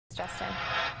Justin.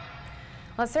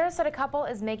 Well, a Sarasota couple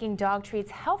is making dog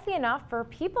treats healthy enough for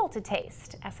people to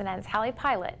taste. SNN's Hallie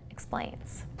Pilot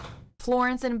explains.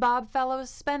 Florence and Bob Fellows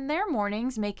spend their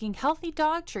mornings making healthy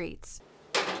dog treats.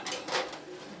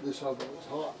 This oven was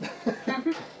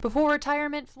hot. Before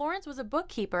retirement, Florence was a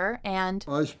bookkeeper and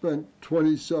I spent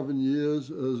 27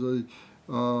 years as a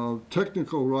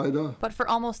technical writer. But for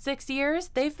almost 6 years,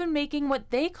 they've been making what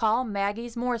they call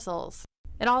Maggie's morsels.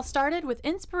 It all started with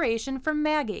inspiration from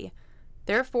Maggie,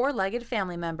 their four-legged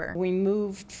family member. We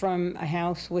moved from a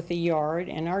house with a yard,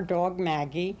 and our dog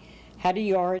Maggie had a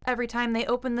yard. Every time they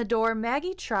opened the door,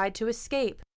 Maggie tried to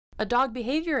escape. A dog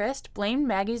behaviorist blamed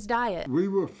Maggie's diet. We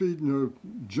were feeding her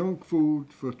junk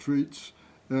food for treats,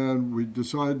 and we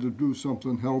decided to do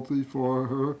something healthy for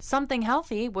her. Something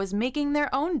healthy was making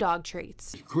their own dog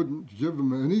treats. You couldn't give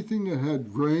them anything that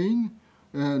had grain,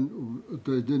 and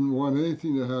they didn't want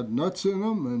anything that had nuts in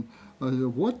them. And I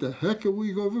said, what the heck are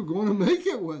we ever going to make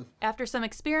it with? After some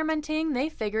experimenting, they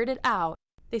figured it out.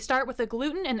 They start with a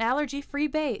gluten and allergy-free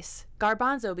base,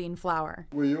 garbanzo bean flour.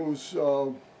 We use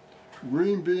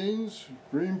green beans,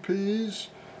 green peas,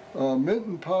 mint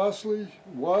and parsley,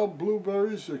 wild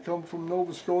blueberries that come from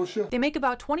Nova Scotia. They make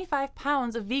about 25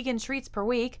 pounds of vegan treats per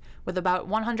week, with about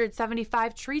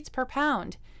 175 treats per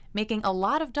pound, making a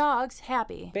lot of dogs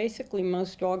happy. Basically,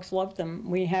 most dogs love them.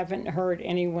 We haven't heard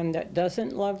anyone that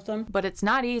doesn't love them. But it's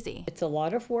not easy. It's a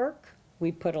lot of work.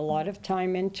 We put a lot of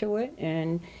time into it,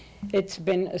 and it's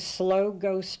been a slow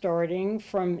go starting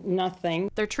from nothing.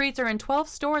 Their treats are in 12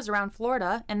 stores around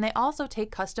Florida, and they also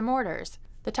take custom orders.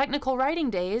 The technical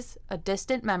writing days, a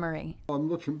distant memory. I'm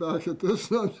looking back at this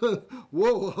and I said,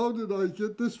 whoa, how did I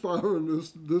get this far in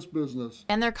this business?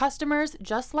 And their customers,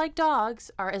 just like dogs,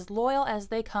 are as loyal as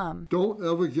they come. Don't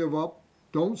ever give up.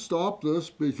 Don't stop this,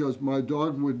 because my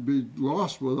dog would be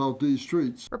lost without these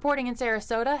treats. Reporting in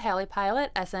Sarasota, Hallie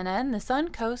Pilot, SNN, the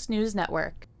Suncoast News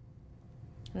Network.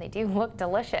 And they do look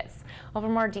delicious. Well, for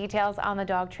more details on the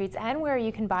dog treats and where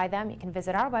you can buy them, you can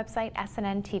visit our website,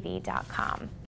 sntv.com.